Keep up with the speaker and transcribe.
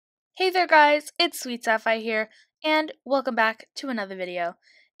Hey there guys, it's Sweet Sapphire here, and welcome back to another video.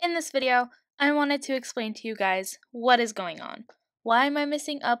 In this video, I wanted to explain to you guys what is going on. Why am I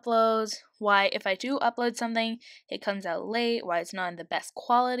missing uploads? Why if I do upload something, it comes out late? Why it's not in the best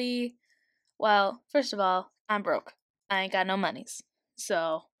quality? Well, first of all, I'm broke. I ain't got no monies,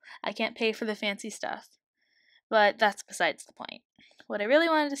 so I can't pay for the fancy stuff. But that's besides the point. What I really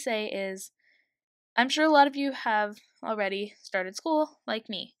wanted to say is, I'm sure a lot of you have already started school, like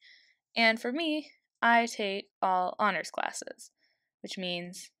me. And for me, I take all honors classes, which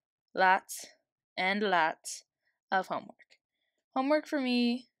means lots and lots of homework. Homework for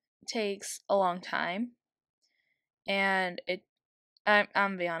me takes a long time, and I'm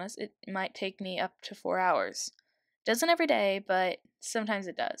gonna be honest, it might take me up to 4 hours. Doesn't every day, but sometimes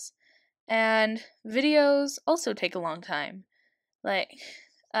it does. And videos also take a long time. Like,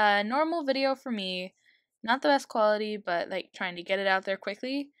 a normal video for me, not the best quality, but like trying to get it out there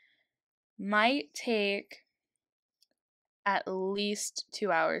quickly, might take at least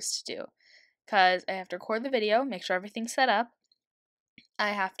 2 hours to do, because I have to record the video, make sure everything's set up.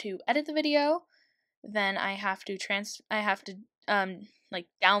 I have to edit the video, then I have to like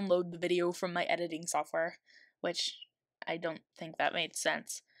download the video from my editing software, which I don't think that made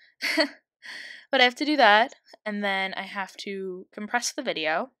sense. But I have to do that, and then I have to compress the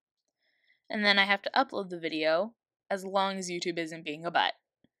video, and then I have to upload the video, as long as YouTube isn't being a butt.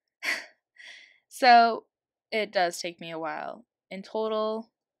 So it does take me a while in total.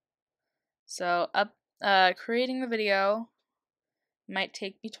 So creating the video might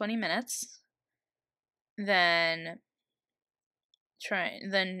take me 20 minutes. Then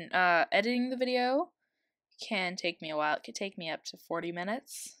editing the video can take me a while. It could take me up to 40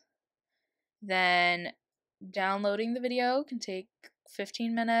 minutes. Then downloading the video can take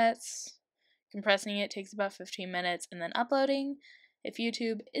 15 minutes. Compressing it takes about 15 minutes, and then uploading, if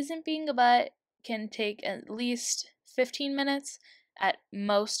YouTube isn't being a butt, can take at least 15 minutes, at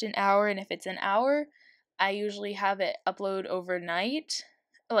most an hour, and if it's an hour, I usually have it upload overnight.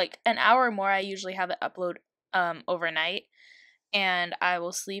 Like an hour or more, I usually have it upload overnight, and I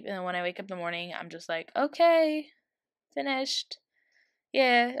will sleep, and then when I wake up in the morning, I'm just like, okay, finished.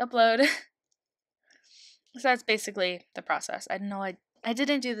 Yeah, upload. So that's basically the process. I know I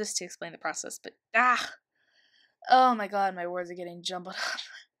didn't do this to explain the process, but oh my god, my words are getting jumbled up.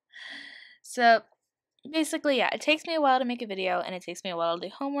 So basically, yeah, it takes me a while to make a video, and it takes me a while to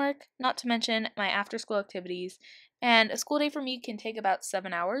do homework, not to mention my after school activities, and a school day for me can take about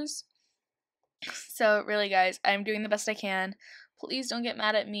 7 hours. So really guys, I'm doing the best I can. Please don't get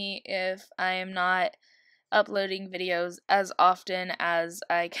mad at me if I am not uploading videos as often as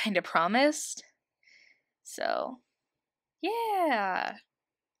I kind of promised. So yeah.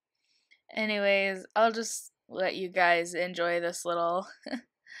 Anyways, I'll just let you guys enjoy this little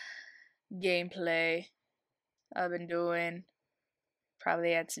gameplay I've been doing.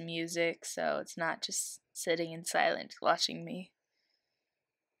 Probably add some music so it's not just sitting in silence watching me.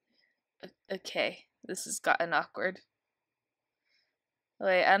 Okay, this has gotten awkward.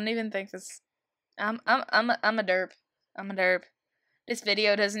 Wait, I don't even think this. I'm a derp. I'm a derp. This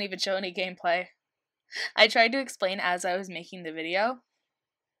video doesn't even show any gameplay. I tried to explain as I was making the video.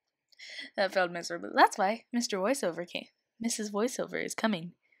 That failed miserably. That's why Mr. Voiceover came. Mrs. Voiceover is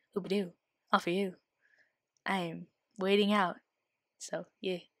coming. Oop-a-doo. All for you. I'm waiting out. So,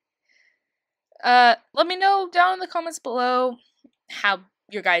 yeah. Let me know down in the comments below how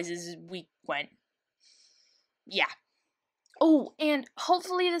your guys' week went. Yeah. Oh, and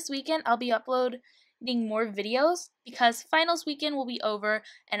hopefully this weekend I'll be uploading more videos, because finals weekend will be over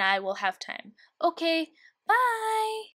and I will have time. Okay, bye!